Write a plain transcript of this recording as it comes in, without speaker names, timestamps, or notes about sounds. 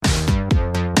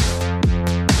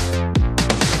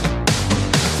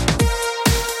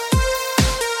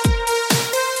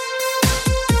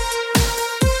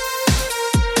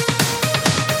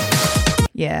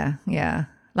Yeah, yeah.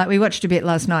 Like we watched a bit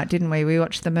last night, didn't we? We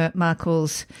watched the Markle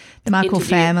Interview,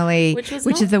 family,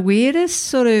 which is the weirdest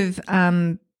sort of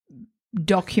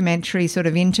documentary sort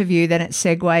of interview. Then it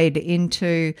segued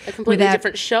into a completely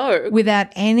different show without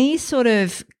any sort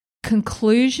of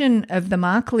conclusion of the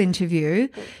Markle interview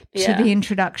to the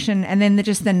introduction, and then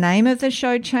just the name of the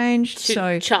show changed.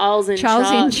 So Charles in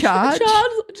charge. Charles,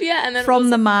 yeah, and then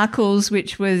from the Markles,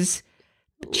 which was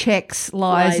checks,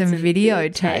 lies and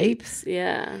videotapes.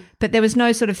 Yeah. But there was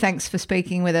no sort of thanks for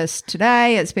speaking with us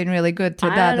today. It's been really good to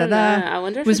I don't know. I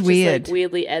wonder if it was it's weird. Just like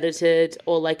weirdly edited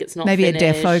or like it's not maybe finished.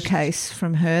 A defo case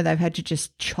from her. They've had to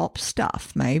just chop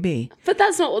stuff maybe. But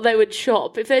that's not what they would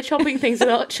chop. If they're chopping things, they're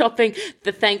not chopping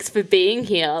the thanks for being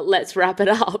here. Let's wrap it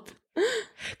up.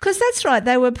 Because that's right.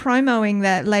 They were promoting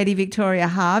that Lady Victoria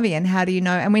Harvey and how do you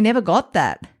know? And we never got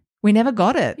that. We never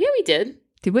got it. Yeah, we did.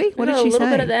 Did we? What did she say? A little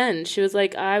bit at the end. She was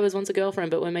like, I was once a girlfriend,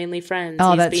 but we're mainly friends.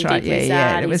 Oh, He's that's been right. Deeply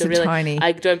Yeah. sad. It was He's tiny.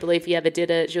 I don't believe he ever did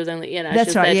it. She was only, you know.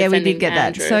 That's right. Yeah, we did get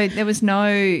Andrew. that. So there was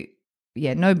no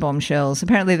bombshells.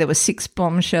 Apparently there were 6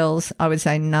 bombshells. I would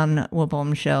say none were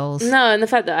bombshells. No, and the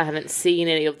fact that I haven't seen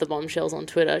any of the bombshells on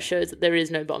Twitter shows that there is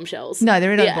no bombshells. No,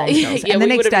 there are no bombshells. Yeah, and the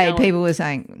next day people were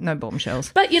saying no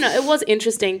bombshells. But, it was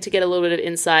interesting to get a little bit of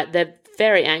insight. They're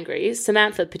very angry,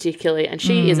 Samantha particularly, and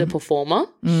she is a performer.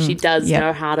 She does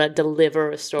know how to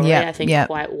deliver a story, I think,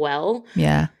 quite well.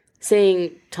 Yeah. Seeing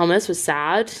Thomas was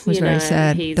sad. It was very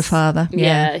sad. The father.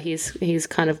 Yeah, he's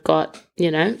kind of got,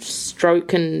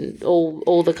 stroke and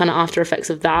all the kind of after effects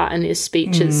of that, and his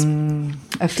speech is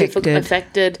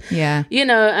affected. Yeah.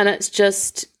 And it's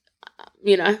just,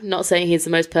 not saying he's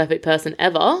the most perfect person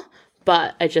ever,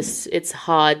 but it's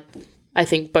hard. I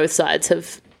think both sides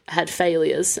have had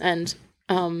failures, and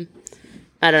I don't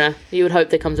know. You would hope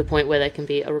there comes a point where there can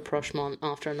be a rapprochement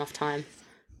after enough time.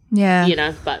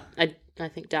 Yeah. But I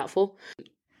think doubtful.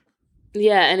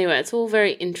 Yeah, anyway, it's all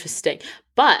very interesting.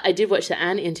 But I did watch the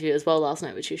Anne interview as well last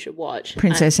night, which you should watch.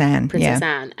 Princess Anne.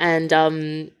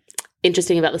 And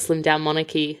interesting about the slim down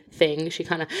monarchy thing. She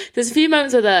kind of, there's a few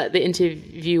moments where the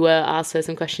interviewer asks her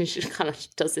some questions. She kind of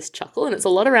does this chuckle, and it's a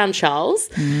lot around Charles.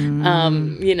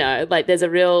 Like there's a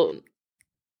real,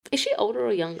 is she older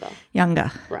or younger?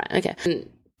 Younger. Right, okay.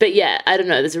 But yeah, I don't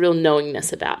know, there's a real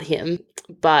knowingness about him.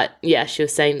 But yeah, she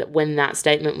was saying that when that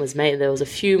statement was made, there was a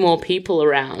few more people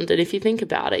around. And if you think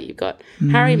about it, you've got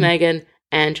Harry, Meghan,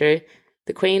 Andrew,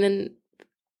 the Queen and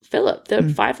Philip. The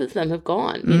 5 of them have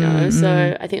gone,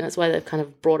 So I think that's why they've kind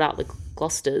of brought out the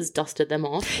Gloucesters, dusted them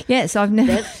off. Yes, I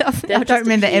don't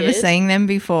remember ever seeing them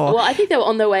before. Well, I think they were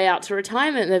on their way out to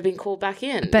retirement and they've been called back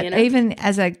in. But even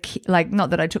as a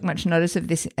not that I took much notice of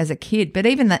this as a kid, but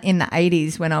even in the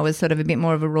 80s when I was sort of a bit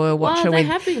more of a royal watcher they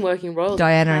have been working royals,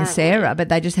 Diana and Sarah, but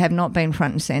they just have not been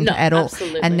front and centre at all.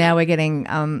 Absolutely and now we're getting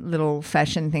little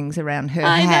fashion things around her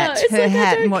I hat. know. It's her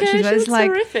hat and what she was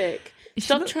like. Horrific.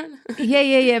 Stop trying.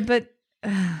 Yeah, but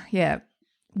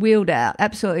wheeled out,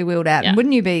 absolutely wheeled out. Yeah. And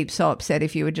wouldn't you be so upset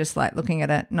if you were just like looking at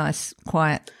a nice,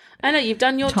 quiet? I know you've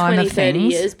done your 20, 30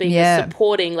 years being a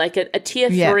supporting, like a tier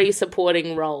 3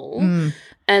 supporting role,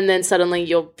 and then suddenly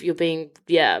you're being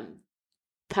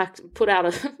pulled out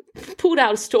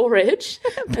of storage,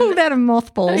 pulled out of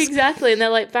mothballs. Exactly, and they're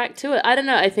like back to it. I don't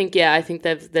know. I think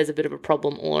there's a bit of a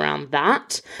problem all around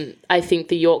that. I think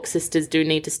the York sisters do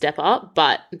need to step up,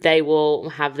 but they will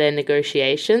have their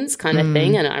negotiations kind of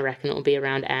thing, and I reckon it will be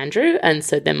around Andrew, and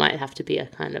so there might have to be a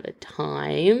kind of a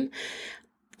time.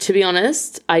 To be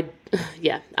honest, I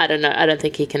don't know. I don't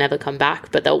think he can ever come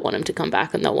back, but they'll want him to come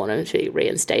back and they'll want him to be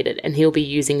reinstated, and he'll be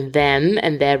using them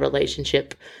and their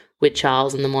relationship with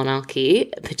Charles and the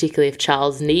monarchy, particularly if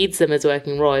Charles needs them as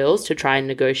working royals to try and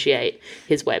negotiate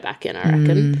his way back in, I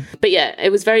reckon. But yeah,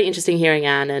 it was very interesting hearing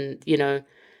Anne, and,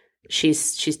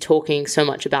 she's talking so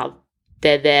much about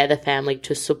they're there, the family,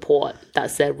 to support.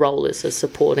 That's their role, is a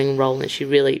supporting role, and she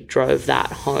really drove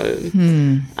that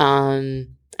home.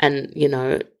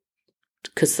 And,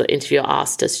 because the interviewer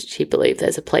asked, does she believe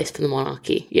there's a place for the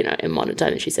monarchy, in modern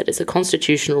time? And she said it's a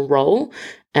constitutional role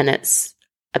and it's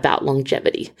about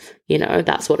longevity.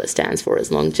 That's what it stands for,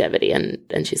 is longevity.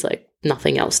 And she's like,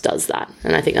 nothing else does that.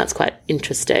 And I think that's quite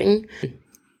interesting.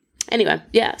 Anyway,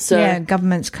 so... Yeah,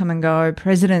 governments come and go,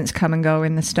 presidents come and go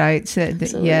in the States.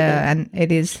 And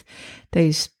it is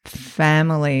these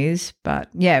families. But,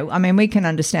 we can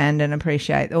understand and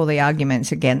appreciate all the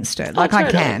arguments against it. Totally.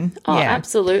 I can. Oh,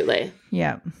 absolutely.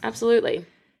 Yeah. Absolutely.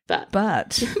 But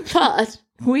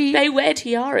they wear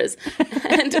tiaras,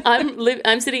 and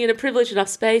I'm sitting in a privileged enough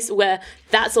space where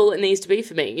that's all it needs to be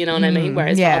for me. You know what I mean?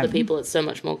 Whereas for other people, it's so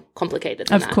much more complicated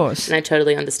than that. Of course, and I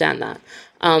totally understand that.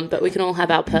 But we can all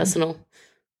have our personal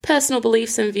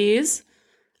beliefs and views.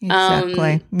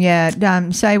 Exactly.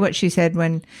 Say what she said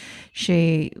when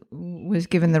she was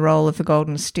given the role of the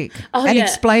golden stick.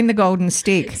 Explain the golden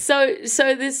stick. So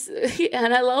this,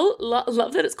 and I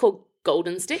love that it's called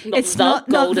golden stick. It's not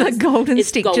the golden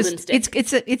stick. Golden stick.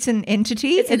 It's an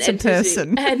entity. It's a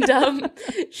person. And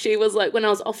she was like, when I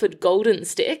was offered golden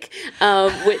stick,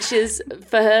 which is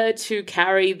for her to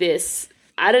carry this.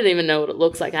 I don't even know what it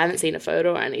looks like. I haven't seen a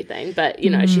photo or anything, but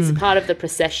she's part of the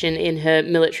procession in her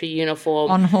military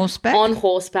uniform on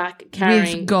horseback,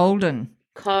 carrying with golden.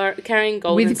 Carrying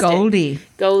golden with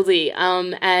Goldie.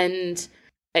 And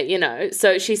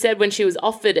so she said when she was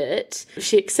offered it,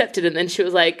 she accepted it, and then she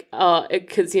was like, oh,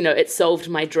 because it solved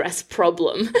my dress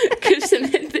problem, because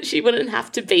it meant that she wouldn't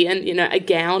have to be in a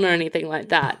gown or anything like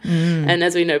that. And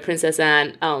as we know, Princess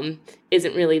Anne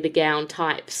isn't really the gown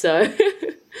type, so.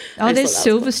 There's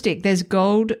silver stick. There's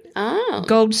gold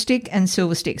stick and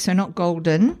silver stick, so not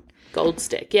golden. Gold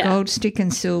stick, yeah. Gold stick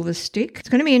and silver stick. It's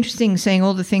going to be interesting seeing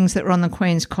all the things that were on the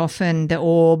Queen's coffin, the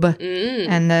orb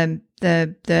and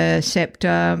the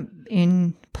sceptre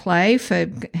in play for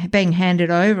being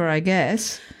handed over, I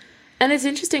guess. And it's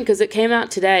interesting because it came out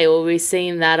today, or we've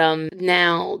seen that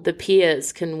now the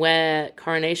peers can wear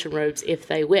coronation robes if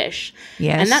they wish.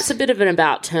 Yes. And that's a bit of an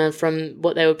about turn from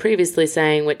what they were previously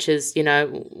saying, which is,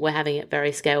 we're having it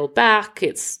very scaled back.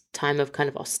 It's time of kind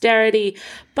of austerity.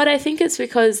 But I think it's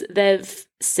because they've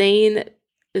seen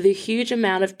the huge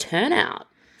amount of turnout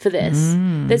for this.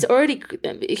 There's already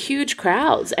huge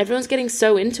crowds. Everyone's getting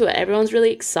so into it. Everyone's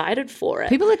really excited for it.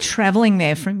 People are traveling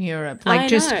there from Europe,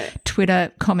 just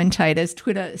Twitter commentators,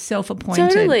 Twitter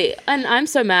self-appointed. Totally. And I'm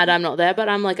so mad I'm not there, but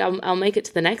I'm like, I'll make it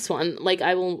to the next one. Like,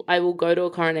 I will go to a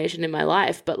coronation in my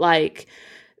life, but like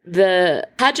the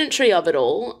pageantry of it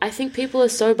all, I think people are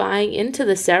so buying into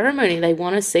the ceremony. They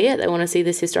want to see it. They want to see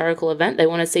this historical event. They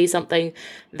want to see something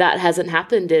that hasn't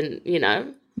happened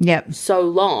in, so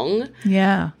long.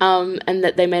 Yeah. And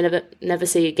that they may never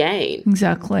see again.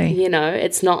 Exactly.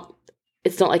 It's not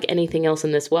like anything else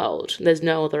in this world. There's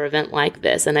no other event like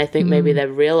this. And I think maybe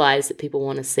they've realized that people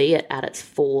want to see it at its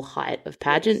full height of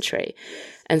pageantry.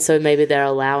 And so maybe they're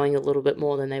allowing a little bit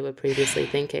more than they were previously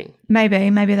thinking. Maybe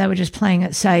they were just playing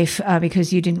it safe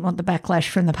because you didn't want the backlash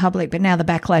from the public. But now the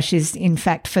backlash is, in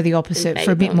fact, for the opposite,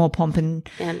 for a bit more pomp and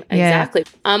exactly.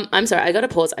 I'm sorry, I got to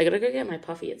pause. I got to go get my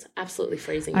puffy. It's absolutely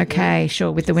freezing. Okay,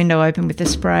 sure. With the window open with the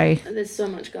spray. There's so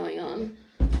much going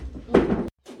on.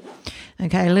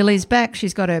 Okay, Lily's back.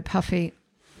 She's got her puffy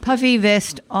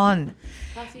vest on.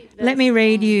 Let me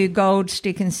read you gold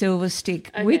stick and silver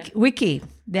stick wiki.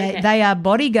 They are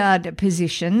bodyguard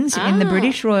positions in the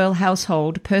British royal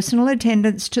household, personal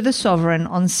attendants to the sovereign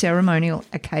on ceremonial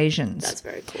occasions. That's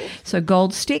very cool. So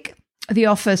gold stick. The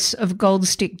office of gold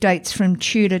stick dates from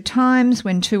Tudor times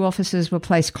when two officers were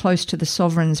placed close to the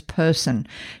sovereign's person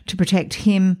to protect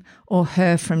him or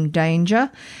her from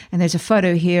danger. And there's a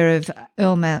photo here of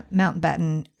Earl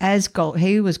Mountbatten as gold.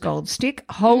 He was gold stick,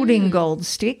 holding gold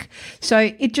stick. So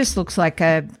it just looks like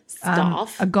a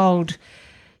gold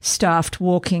staffed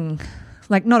walking,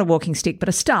 like not a walking stick, but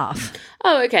a staff.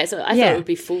 Oh, okay. So I thought it would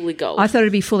be fully gold. I thought it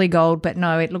would be fully gold, but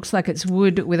no, it looks like it's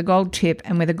wood with a gold tip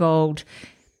and with a gold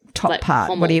top part.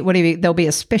 Pommel. What do you? There'll be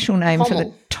a special name for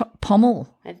the top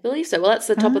pommel. I believe so. Well, that's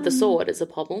the top of the sword. It's a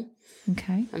pommel.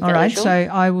 Okay. All right. Sure. So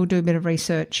I will do a bit of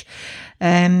research.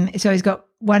 So he's got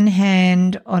one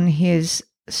hand on his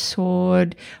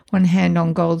sword, one hand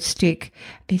on gold stick.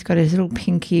 He's got his little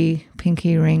pinky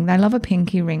ring. They love a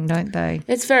pinky ring, don't they?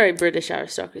 It's very British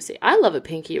aristocracy. I love a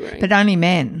pinky ring. But only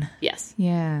men. Yes.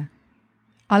 Yeah.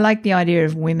 I like the idea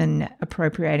of women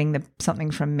appropriating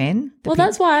something from men.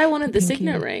 That's why I wanted the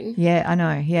signet ring. Yeah, I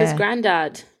know. Yeah. Because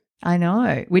Granddad. I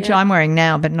know, which I'm wearing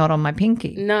now, but not on my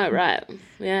pinky. No, right.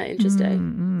 Yeah,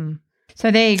 interesting.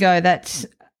 So there you go. That's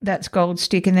gold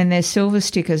stick, and then there's silver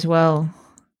stick as well.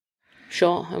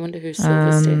 Sure. I wonder who's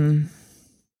silver stick.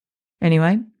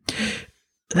 Anyway,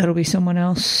 that'll be someone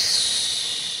else.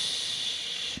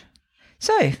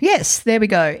 So, yes, there we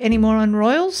go. Any more on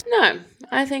royals? No.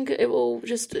 I think it will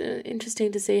just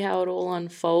interesting to see how it all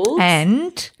unfolds.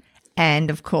 And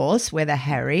of course, what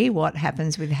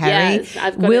happens with Harry?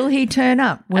 Yes, will he turn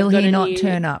up? Will he not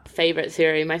turn up? Favorite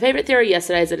theory. My favorite theory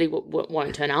yesterday is that he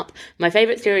won't turn up. My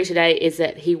favorite theory today is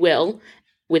that he will,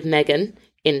 with Meghan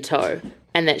in tow,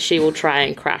 and that she will try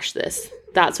and crash this.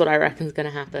 That's what I reckon is going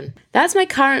to happen. That's my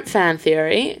current fan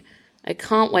theory. I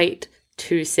can't wait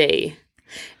to see.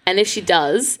 And if she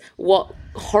does, what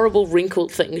horrible wrinkled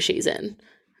thing she's in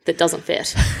that doesn't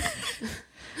fit.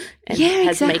 And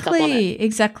has makeup on it.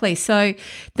 Exactly. So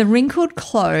the wrinkled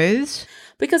clothes.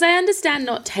 Because I understand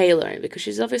not tailoring, because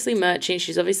she's obviously merching,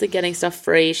 she's obviously getting stuff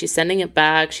free, she's sending it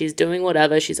back, she's doing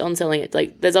whatever, she's on-selling it.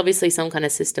 Like, there's obviously some kind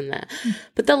of system there.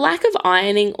 But the lack of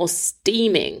ironing or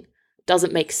steaming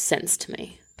doesn't make sense to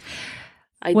me.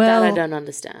 That I don't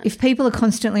understand. If people are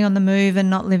constantly on the move and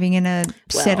not living in a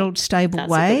settled, stable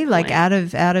way, like out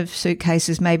of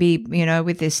suitcases, maybe, you know,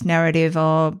 with this narrative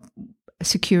of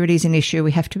security is an issue,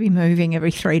 we have to be moving every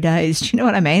 3 days. Do you know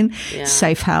what I mean? Yeah.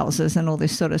 Safe houses and all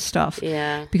this sort of stuff.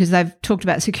 Yeah. Because they've talked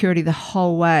about security the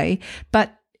whole way.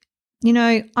 But, you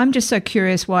know, I'm just so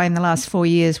curious why in the last 4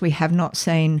 years we have not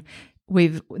seen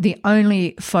the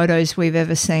only photos we've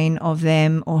ever seen of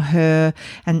them or her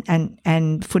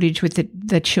and footage with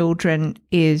the children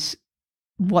is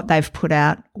what they've put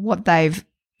out, what they've,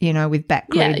 you know, with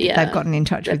Backgrid, they've gotten in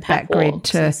touch with Backgrid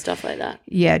to stuff like that.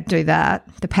 Yeah, do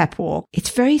that, the pap walk.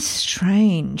 It's very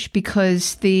strange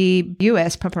because the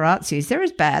US paparazzis, they're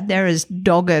as bad, they're as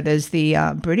dogged as the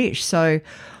British. So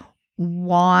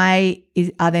why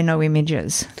are there no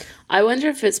images? I wonder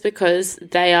if it's because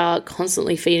they are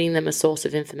constantly feeding them a source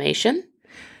of information.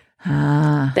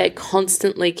 They're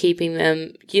constantly keeping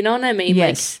them, you know what I mean?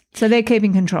 Yes. Like, so they're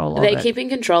keeping control of it. They're keeping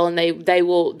control, and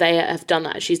they have done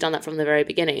that. She's done that from the very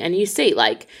beginning. And you see,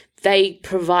 like, they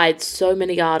provide so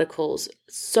many articles,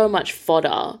 so much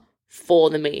fodder for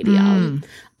the media.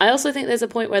 I also think there's a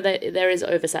point where there is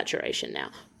oversaturation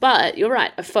now. But you're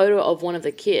right, a photo of one of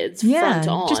the kids front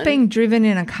on. Just being driven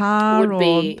in a car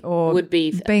would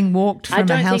be being walked from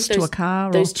a house to a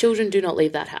car. Those children do not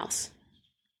leave that house.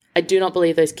 I do not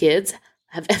believe those kids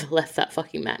have ever left that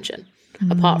fucking mansion.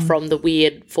 Apart from the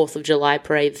weird 4th of July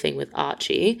parade thing with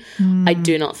Archie. I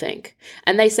do not think.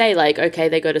 And they say, like, okay,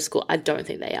 they go to school. I don't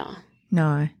think they are.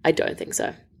 No. I don't think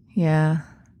so. Yeah.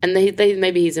 And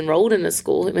maybe he's enrolled in a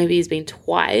school. Maybe he's been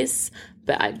twice,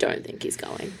 but I don't think he's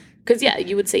going. Because, yeah,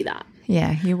 you would see that.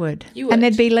 Yeah, you would. And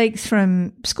there'd be leaks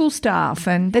from school staff,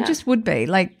 and there just would be,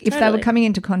 like, if they were coming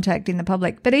into contact in the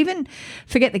public. But even,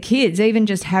 forget the kids, even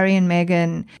just Harry and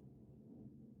Meghan.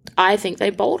 I think they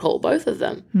bolt hole, both of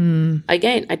them.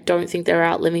 Again, I don't think they're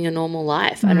out living a normal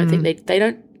life. I don't think they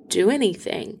don't do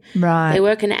anything. Right. They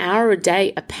work an hour a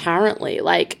day, apparently.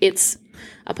 Like, it's,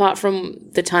 apart from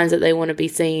the times that they want to be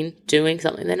seen doing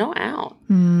something, they're not out.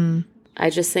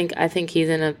 I think he's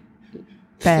in a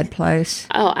bad place.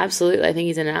 Oh, absolutely. I think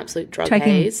he's in an absolute drug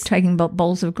haze. Taking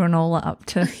bowls of granola up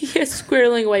to...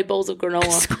 squirreling away bowls of granola.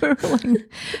 Squirreling.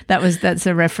 That's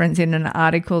a reference in an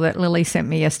article that Lily sent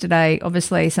me yesterday.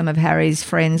 Obviously, some of Harry's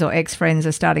friends or ex-friends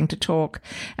are starting to talk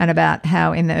and about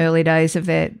how in the early days of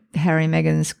their Harry and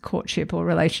Meghan's courtship or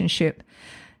relationship,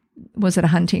 was it a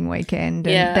hunting weekend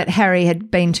that Harry had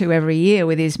been to every year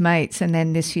with his mates, and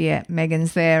then this year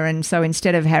Meghan's there, and so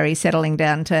instead of Harry settling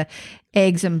down to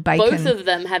eggs and bacon, both of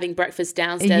them having breakfast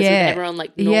downstairs with everyone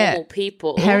like normal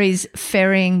people, Harry's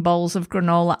ferrying bowls of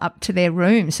granola up to their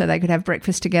room so they could have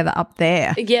breakfast together up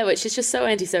there. Yeah, which is just so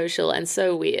antisocial and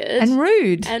so weird and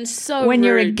rude, and so when rude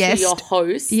you're a guest to your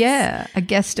host. Yeah, a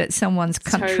guest at someone's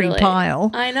country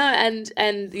pile. I know,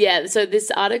 and yeah. So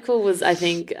this article was, I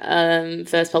think,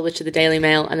 first published to the Daily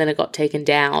Mail, and then it got taken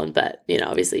down. But you know,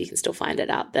 obviously, you can still find it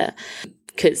out there,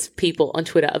 because people on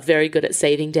Twitter are very good at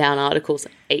saving down articles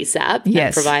ASAP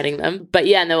and providing them. But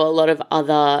yeah, and there were a lot of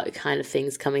other kind of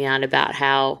things coming out about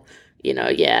how, you know,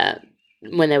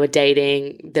 when they were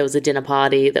dating, there was a dinner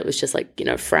party that was just like, you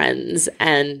know, friends,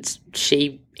 and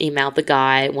she emailed the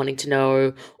guy wanting to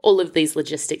know all of these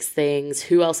logistics things,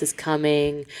 who else is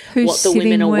coming, what the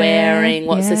women are wearing,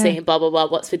 what's the scene, blah, blah, blah,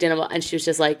 what's for dinner. And she was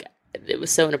just like, it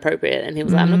was so inappropriate. And he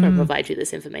was like, I'm not going to provide you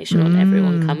this information on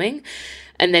everyone coming.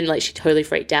 And then, like, she totally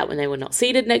freaked out when they were not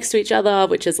seated next to each other,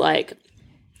 which is like,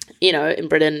 you know, in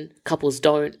Britain, couples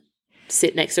don't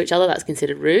sit next to each other. That's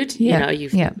considered rude. You know, you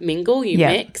mingle, you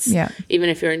mix. Yeah. Even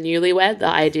if you're a newlywed, the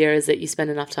idea is that you spend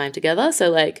enough time together.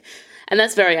 So, like, and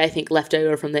that's very, I think, left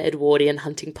over from the Edwardian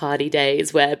hunting party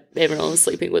days where everyone was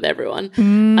sleeping with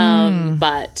everyone.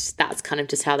 But that's kind of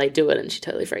just how they do it. And she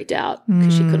totally freaked out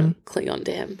because she couldn't cling on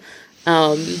to him.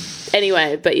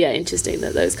 Anyway, but yeah, interesting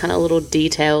that those kind of little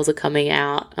details are coming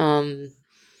out. Very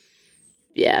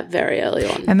early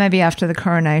on. And maybe after the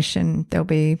coronation, there'll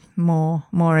be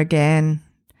more again.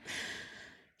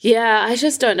 Yeah, I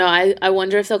just don't know. I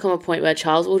wonder if there'll come a point where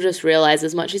Charles will just realize,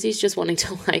 as much as he's just wanting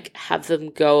to like have them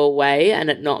go away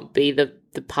and it not be the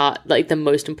part, like the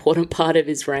most important part of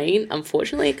his reign,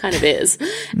 unfortunately it kind of is.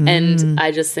 And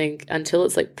I just think until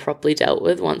it's like properly dealt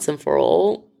with once and for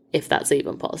all, if that's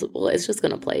even possible, it's just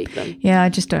going to plague them. Yeah, I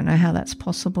just don't know how that's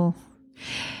possible.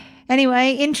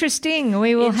 Anyway, interesting.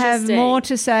 We will have more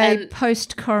to say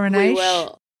post-coronation. We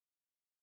will.